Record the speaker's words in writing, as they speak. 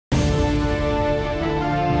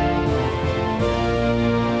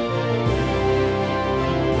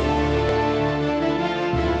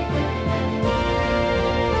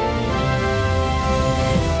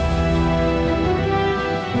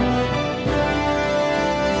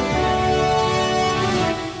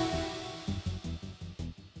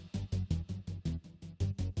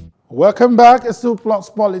Welcome back. It's still Plus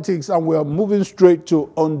Politics, and we're moving straight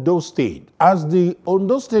to Ondo State. As the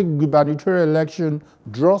Ondo State gubernatorial election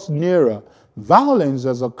draws nearer, violence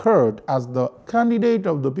has occurred as the candidate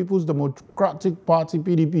of the People's Democratic Party,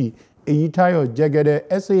 PDP, Eyitayo Jegede,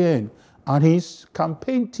 SAN, and his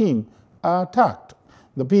campaign team are attacked.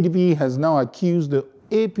 The PDP has now accused the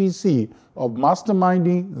APC of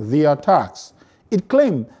masterminding the attacks. It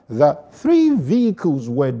claimed that 3 vehicles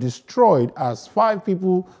were destroyed as 5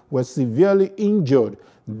 people were severely injured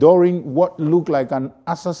during what looked like an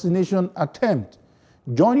assassination attempt.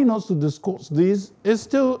 Joining us to discuss this is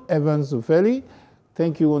still Evans Ofeli.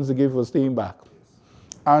 Thank you once again for staying back.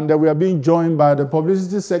 And we are being joined by the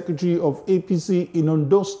Publicity Secretary of APC in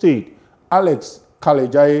Ondo State, Alex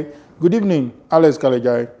Kalejaye. Good evening, Alex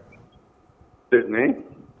Kalejaye. Good evening.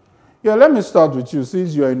 Yeah, let me start with you,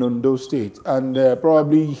 since you're in Ondo State, and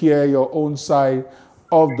probably hear your own side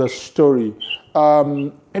of the story.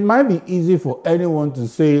 It might be easy for anyone to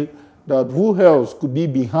say that who else could be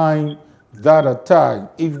behind that attack,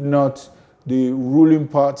 if not the ruling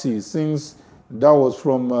party, since that was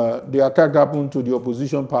from the attack happened to the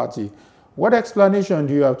opposition party. What explanation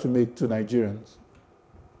do you have to make to Nigerians?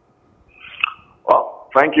 Well,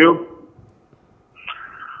 thank you.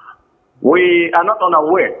 We are not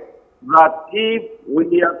unaware that if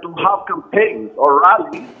we are to have campaigns or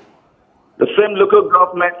rallies, the same local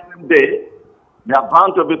government same day, they are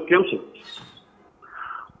bound to be skirmishes.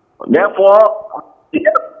 Therefore,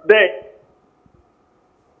 yesterday,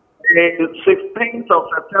 the 16th of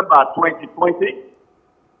September 2020,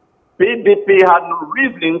 PDP had no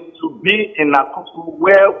reason to be in a couple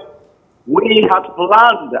where we had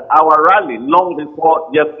planned our rally long before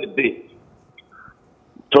yesterday.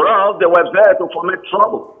 To us, they were there to foment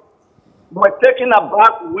trouble. We were taken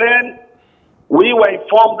aback when we were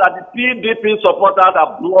informed that the PDP supporters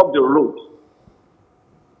had blocked the road.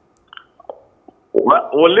 Well,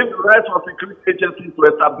 we'll leave the rest of the security agencies to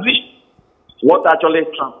establish what actually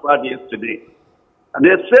transpired yesterday. And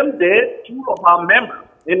the same day, 2 of our members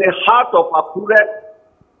in the heart of Akure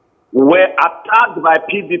were attacked by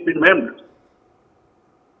PDP members.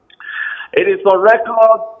 It is on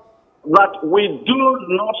record that we do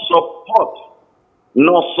not support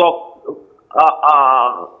nor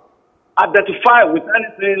identify with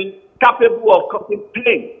anything capable of causing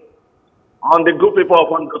pain on the good people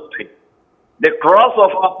of Ondo State. The cross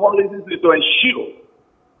of our policies is to ensure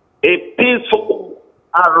a peaceful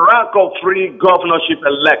and rank-free governorship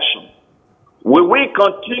election. We will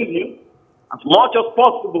continue as much as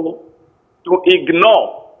possible to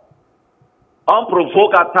ignore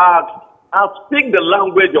unprovoked attacks and speak the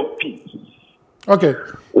language of peace. Okay.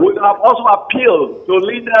 We have also appealed to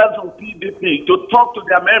leaders of PDP to talk to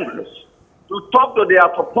their members, to talk to their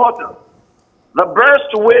supporters. The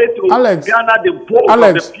best way to garner the vote of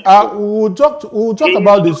the people. We'll talk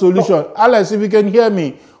about the solution. Alex, if you can hear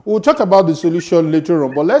me, we'll talk about the solution later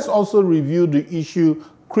on. But let's also review the issue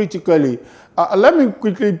critically. Let me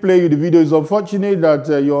quickly play you the video. It's unfortunate that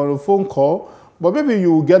you're on a phone call, but maybe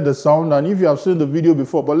you will get the sound, and if you have seen the video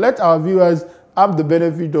before. But let our viewers have the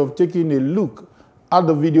benefit of taking a look at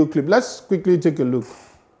the video clip. Let's quickly take a look.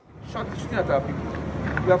 Shooting at our people.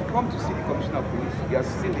 We have come to see the Commissioner of Police. We have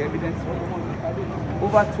seen the evidence.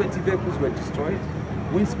 Over 20 vehicles were destroyed.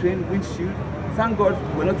 Windscreen, windshield. Thank God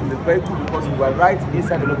we were not in the vehicle because we were right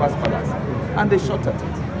inside the Nova's Palace. And they shot at it.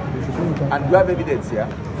 And we have evidence here.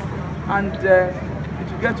 And it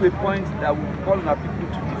will get to a point that we call on our people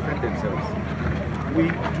to defend themselves. We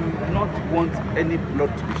do not want any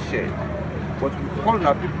blood to be shed. But we call on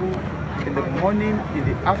our people in the morning, in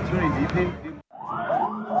the afternoon, in the evening.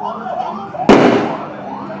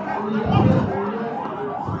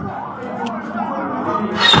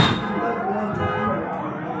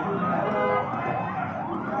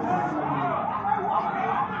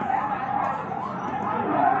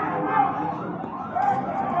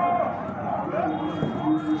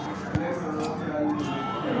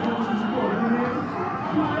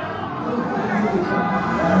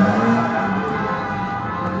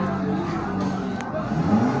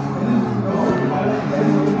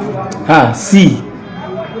 See,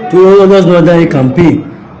 to others ordinary campaign,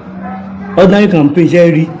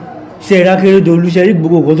 Sherry, Sherry, do Sherry,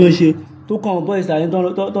 Bogo, to come boys, I don't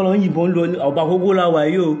even know about Hogola, why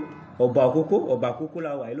you, or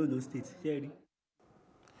Bacola, why Ondo State, Sherry.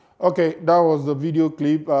 Okay, that was the video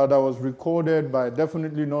clip that was recorded by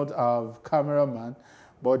definitely not our cameraman,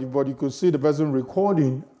 but you could see the person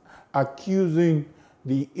recording accusing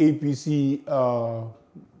the APC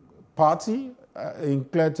party, in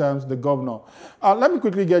clear terms, the governor. Let me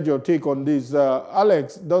quickly get your take on this.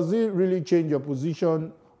 Alex, does it really change your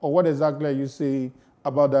position, or what exactly are you saying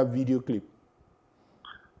about that video clip?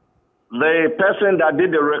 The person that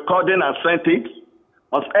did the recording and sent it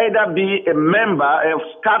must either be a member, a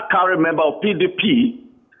card carrying member of PDP,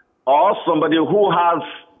 or somebody who has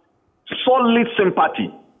solid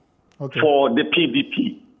sympathy for the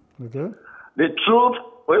PDP. Okay. The truth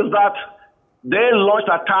is that they launched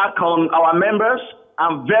attack on our members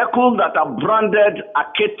and vehicles that are branded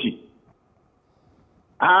Aketi.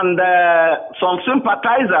 And some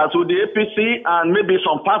sympathizers with the APC and maybe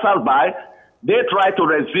some passers-by, they try to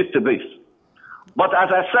resist this. But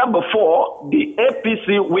as I said before, the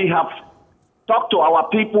APC, we have talked to our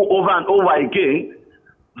people over and over again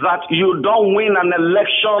that you don't win an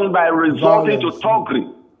election by resorting to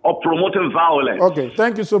thuggery or promoting violence. Okay,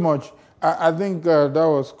 thank you so much. I think that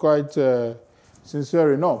was quite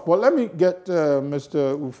sincere enough. But let me get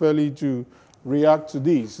Mr. Ufeli to react to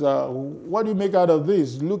this. What do you make out of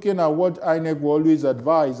this? Looking at what INEC will always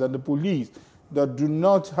advise and the police, that do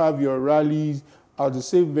not have your rallies at the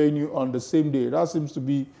same venue on the same day. That seems to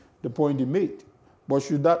be the point he made. But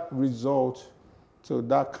should that result to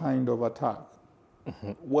that kind of attack?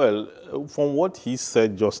 Well, from what he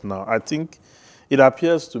said just now, I think it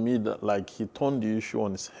appears to me that like he turned the issue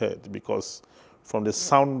on his head, because from the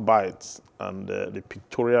sound bites and the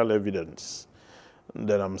pictorial evidence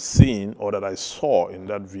that I'm seeing or that I saw in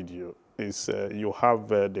that video is you have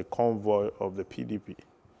the convoy of the PDP.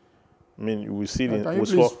 I mean, we see can you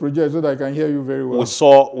please project so that I can hear you very well? We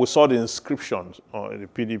saw the inscriptions on the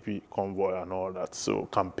PDP convoy and all that. So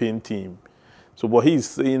campaign team. So, but he's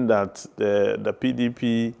saying that the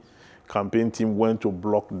PDP campaign team went to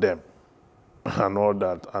block them and all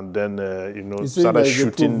that, and then you know, started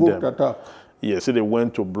shooting them. Attack. Yeah, so they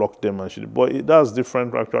went to block them and shoot. But that's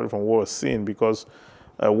different actually from what we're seeing, because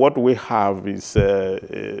what we have is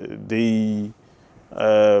the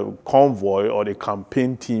convoy or the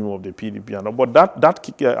campaign team of the PDP. But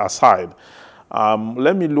that aside,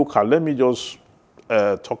 let me just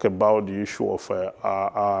talk about the issue of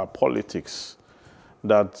our politics,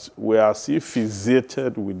 that we are still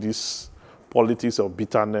fixated with this politics of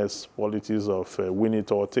bitterness, politics of win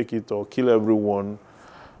it or take it or kill everyone.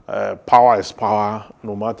 Power is power,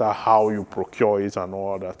 no matter how you procure it and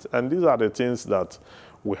all that. And these are the things that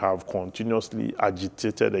we have continuously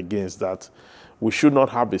agitated against, that we should not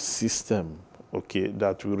have a system, okay,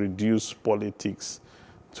 that will reduce politics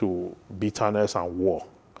to bitterness and war,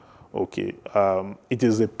 okay. It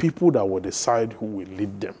is the people that will decide who will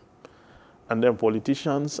lead them. And then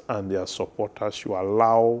politicians and their supporters should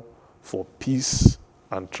allow for peace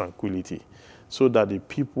and tranquility so that the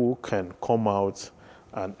people can come out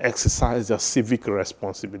and exercise their civic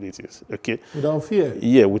responsibilities, okay? Without fear.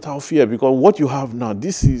 Yeah, without fear, because what you have now,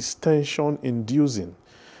 this is tension-inducing.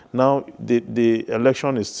 Now, the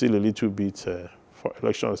election is still a little bit,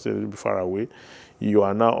 far away. You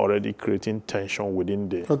are now already creating tension within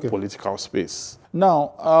the political space.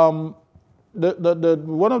 Now,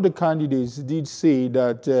 one of the candidates did say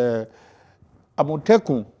that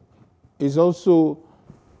Amotekun is also,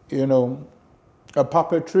 you know,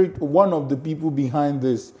 one of the people behind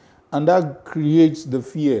this, and that creates the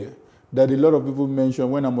fear that a lot of people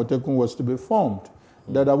mentioned when Amotekun was to be formed.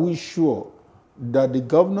 That are we sure that the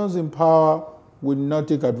governors in power will not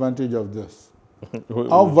take advantage of this?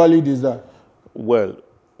 How valid is that? Well,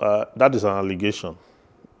 that is an allegation,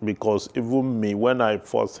 because even me, when I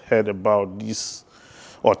first heard about this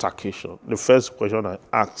altercation, the first question I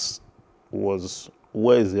asked was,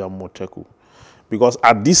 where is the Amotekun? Because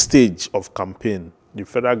at this stage of campaign, the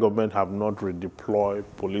federal government have not redeployed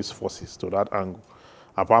police forces to that angle,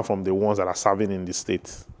 apart from the ones that are serving in the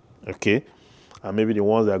state, okay? And maybe the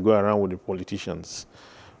ones that go around with the politicians.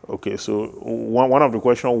 Okay, so one of the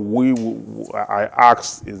questions I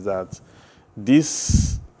asked is that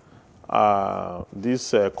this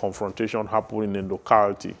confrontation happened in a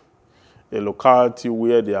locality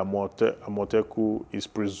where the Amotekun is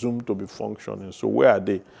presumed to be functioning. So where are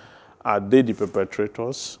they? Are they the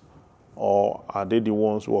perpetrators, or are they the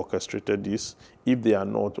ones who orchestrated this? If they are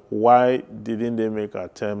not, why didn't they make an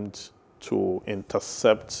attempt to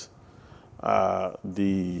intercept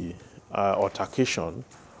the altercation,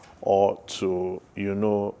 or to, you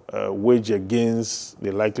know, wage against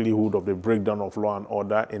the likelihood of the breakdown of law and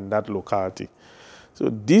order in that locality? So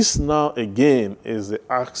this now again is the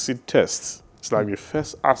acid test. It's like the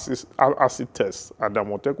first acid test, and the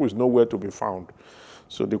Amotekun is nowhere to be found.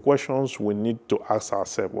 So the questions we need to ask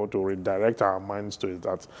ourselves, or to redirect our minds to, is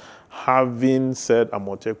that, having said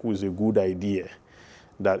Amotekun is a good idea,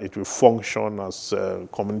 that it will function as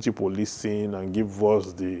community policing and give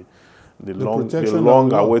us the the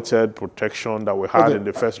long-awaited protection that we had in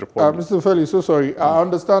the First Republic. Mr. Felix, so sorry. I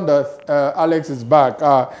understand that Alex is back.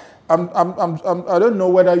 I don't know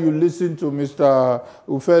whether you listened to Mr.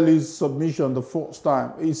 Ufeli's submission the first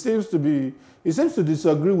time. He seems to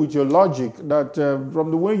disagree with your logic that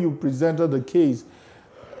from the way you presented the case,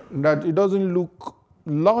 that it doesn't look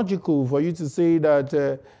logical for you to say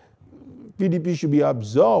that PDP should be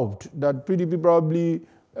absolved, that PDP probably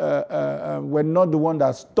were not the one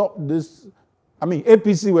that stopped this. I mean,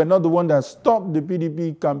 APC were not the one that stopped the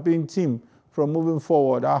PDP campaign team from moving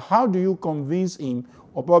forward. How do you convince him,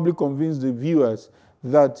 or probably convince the viewers,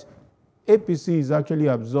 that APC is actually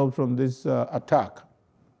absolved from this attack?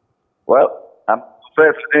 Well, I'm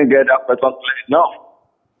afraid I didn't get that question clear enough.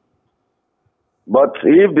 But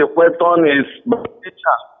if the question is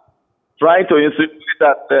trying to insinuate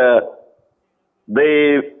that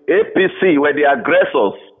the APC were the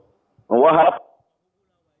aggressors, and what happened?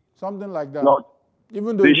 Something like that. No,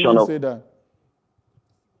 even though he didn't say that.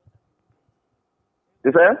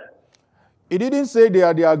 You said? He didn't say they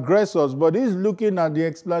are the aggressors, but he's looking at the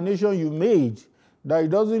explanation you made, that it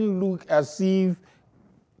doesn't look as if,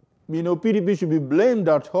 you know, PDP should be blamed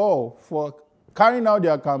at all for carrying out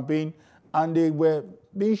their campaign, and they were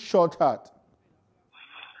being shot at.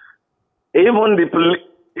 Even the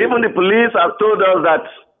police have told us that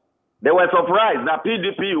they were surprised that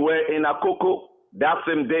PDP were in Akoko that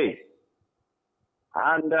same day.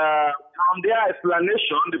 And from their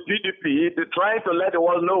explanation, the PDP, they're trying to let the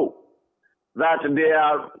world know that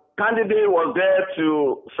their candidate was there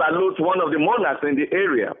to salute one of the monarchs in the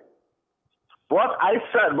area. What I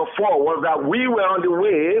said before was that we were on the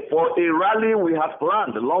way for a rally we had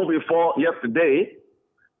planned long before yesterday,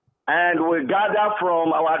 and we gathered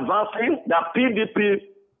from our advancing that PDP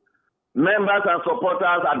members and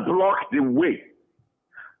supporters had blocked the way.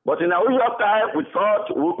 But in our usual time, we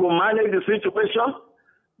thought we could manage the situation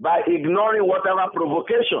by ignoring whatever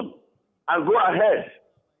provocation and go ahead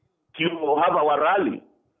to have our rally.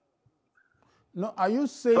 No, are you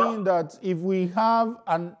saying that if we have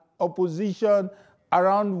an opposition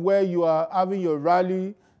around where you are having your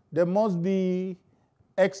rally, there must be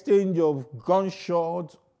exchange of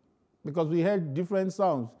gunshots? Because we heard different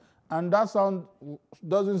sounds, and that sound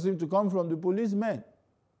doesn't seem to come from the policemen.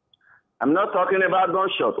 I'm not talking about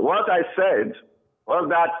gunshots. What I said was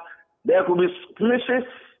that there could be skirmishes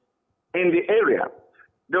in the area.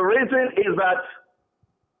 The reason is that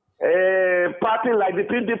a party like the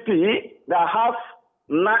PDP that has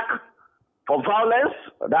knack for violence,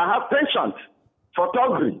 that have penchant for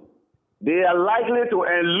thuggery, they are likely to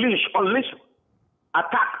unleash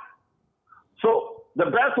attack. So the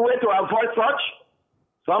best way to avoid such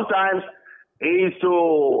sometimes is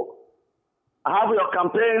to have your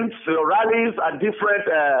campaigns, your rallies at different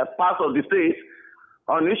parts of the state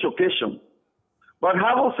on each occasion. But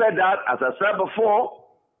having said that, as I said before,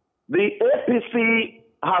 the APC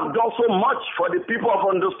have done so much for the people of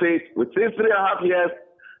Ondo State within 3.5 years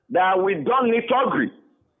that we don't need thuggery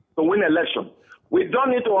to win election. We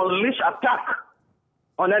don't need to unleash attack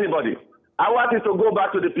on anybody. Ours is to go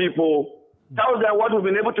back to the people, tell them what we've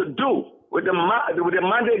been able to do with the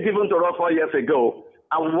mandate given to us 4 years ago,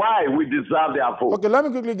 and why we deserve their vote. Okay, let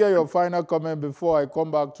me quickly get your final comment before I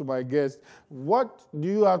come back to my guest. What do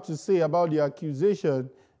you have to say about the accusation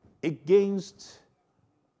against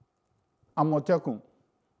Amotekun?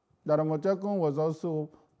 That Amotekun was also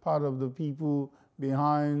part of the people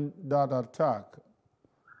behind that attack.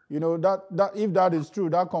 You know, that if that is true,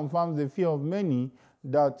 that confirms the fear of many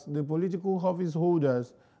that the political office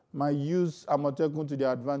holders might use Amotekun to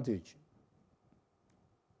their advantage.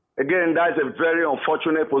 Again, that's a very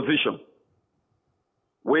unfortunate position.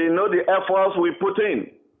 We know the efforts we put in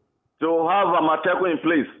to have Amotekun in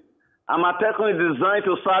place. Amotekun is designed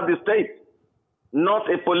to serve the state, not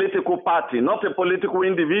a political party, not a political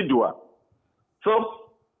individual. So,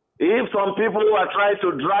 if some people are trying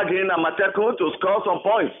to drag in Amotekun to score some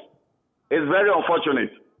points, it's very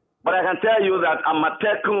unfortunate. But I can tell you that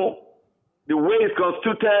Amotekun, the way it's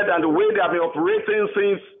constituted and the way they have been operating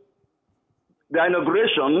since the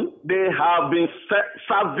inauguration, they have been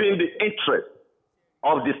serving the interest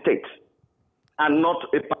of the state and not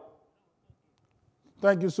a party.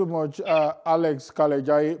 Thank you so much, Alex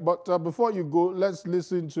Kalejai. But before you go, let's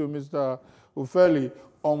listen to Mr. Ufeli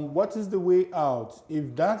on what is the way out.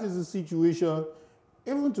 If that is the situation,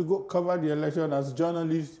 even to go cover the election as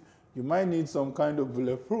journalists, you might need some kind of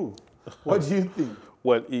bulletproof. What do you think?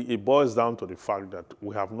 Well, it boils down to the fact that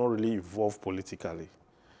we have not really evolved politically.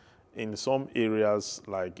 In some areas,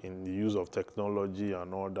 like in the use of technology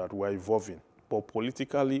and all that, we're evolving. But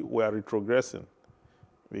politically, we are retrogressing.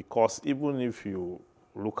 Because even if you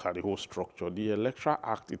look at the whole structure, the Electoral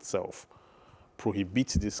Act itself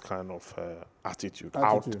prohibits this kind of attitude.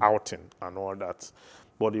 Outing and all that.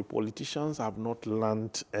 But the politicians have not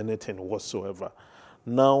learned anything whatsoever.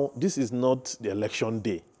 Now, this is not the election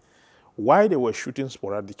day. Why they were shooting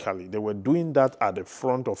sporadically, they were doing that at the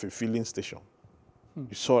front of a filling station.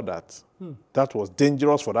 You saw that. That was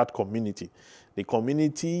dangerous for that community. The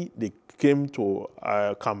community, they came to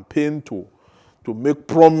campaign to make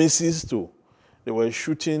promises to. They were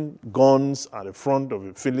shooting guns at the front of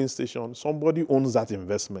a filling station. Somebody owns that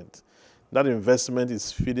investment. That investment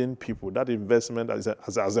is feeding people. That investment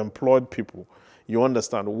has employed people. You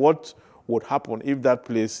understand what would happen if that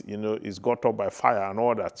place, is got up by fire and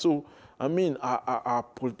all that. So, I mean, our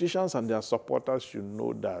politicians and their supporters should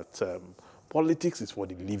know that politics is for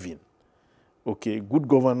the living. Okay, good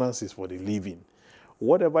governance is for the living.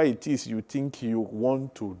 Whatever it is you think you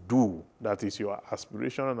want to do, that is your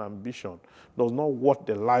aspiration and ambition, does not worth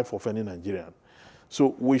the life of any Nigerian.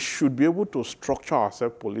 So we should be able to structure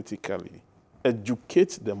ourselves politically,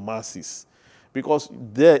 educate the masses, because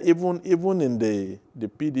there, even in the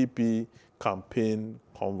PDP campaign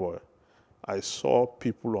convoy, I saw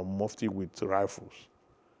people on mufti with rifles,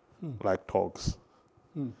 like thugs.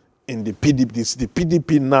 In the PDP, it's the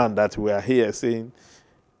PDP now that we are here saying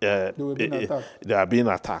they are being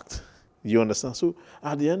attacked. You understand? So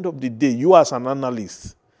at the end of the day, you as an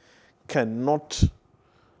analyst cannot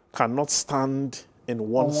stand in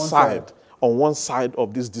on one side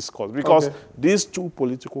of this discourse, because these two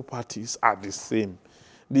political parties are the same.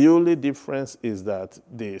 The only difference is that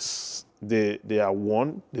they are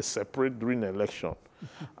one, they separate during the election.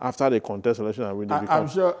 After they contest election and win, they become. I'm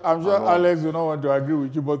sure Alex will not want to agree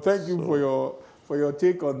with you, but thank you for your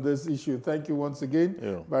take on this issue. Thank you once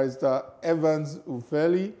again, Barrister Evans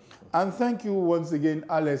Ufeli, and thank you once again,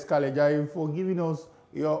 Alex Kalejaye, for giving us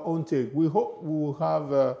your own take. We hope we will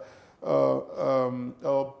have a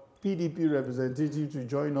PDP representative to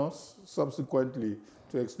join us subsequently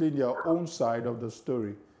to explain their own side of the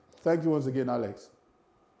story. Thank you once again, Alex.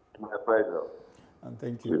 My pleasure. And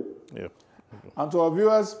thank you. Yeah. And to our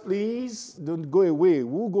viewers, please don't go away.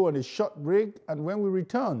 We'll go on a short break, and when we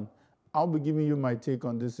return, I'll be giving you my take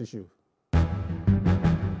on this issue.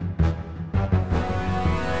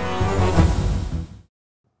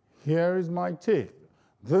 Here is my take.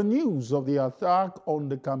 The news of the attack on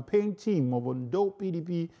the campaign team of Ondo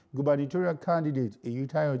PDP gubernatorial candidate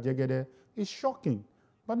Eyitayo Jegede is shocking,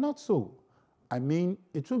 but not so. I mean,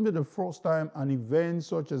 it will be the first time an event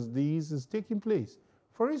such as this is taking place.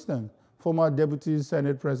 For instance, former Deputy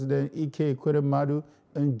Senate President Ike Ekweremadu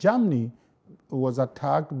in Germany was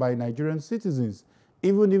attacked by Nigerian citizens.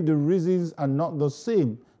 Even if the reasons are not the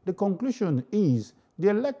same, the conclusion is the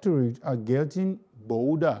electorate are getting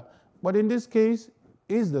bolder. But in this case,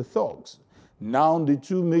 it's the thugs. Now the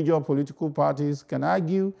two major political parties can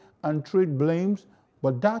argue and trade blames,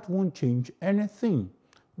 but that won't change anything.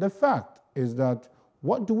 The fact is that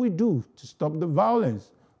what do we do to stop the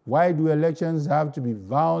violence? Why do elections have to be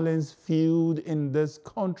violence-filled in this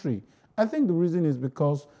country? I think the reason is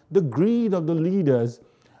because the greed of the leaders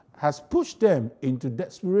has pushed them into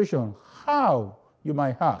desperation. How, you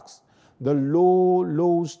might ask? The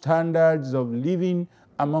low standards of living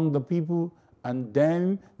among the people, and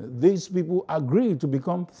then these people agree to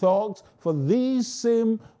become thugs for these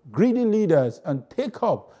same greedy leaders and take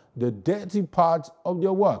up the dirty parts of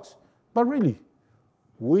their works. But really,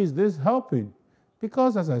 who is this helping?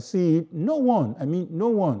 Because as I see it, no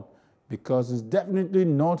one, because it's definitely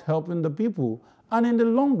not helping the people. And in the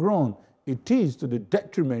long run, it is to the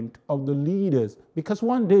detriment of the leaders, because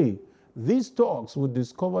one day, these thugs will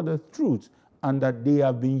discover the truth and that they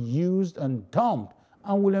have been used and dumped,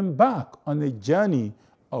 and will embark on a journey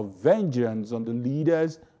of vengeance on the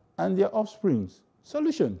leaders and their offsprings.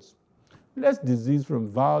 Solutions: let's desist from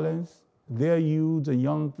violence, their youth and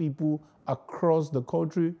young people across the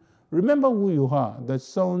country. Remember who you are, the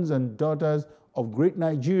sons and daughters of great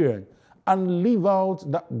Nigeria, and live out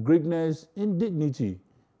that greatness in dignity.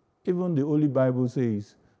 Even the Holy Bible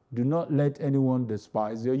says, do not let anyone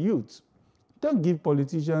despise your youth. Don't give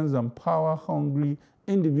politicians and power-hungry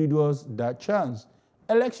individuals that chance.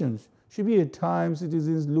 Elections should be a time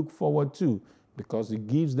citizens look forward to, because it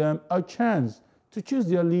gives them a chance to choose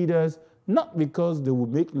their leaders, not because they will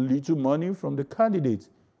make little money from the candidates.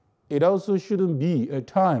 It also shouldn't be a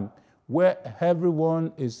time where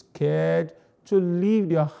everyone is scared to leave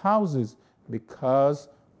their houses because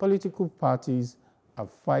political parties are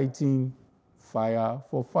fighting fire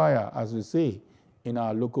for fire, as we say in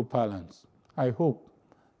our local parlance. I hope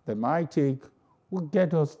that my take will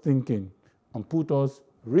get us thinking and put us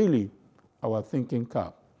really our thinking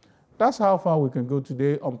cap. That's how far we can go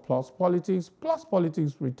today on Plus Politics. Plus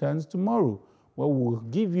Politics returns tomorrow, where we'll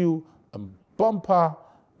give you a bumper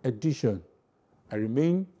edition. I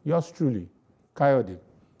remain yours truly, Kayode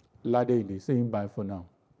Ladende, saying bye for now.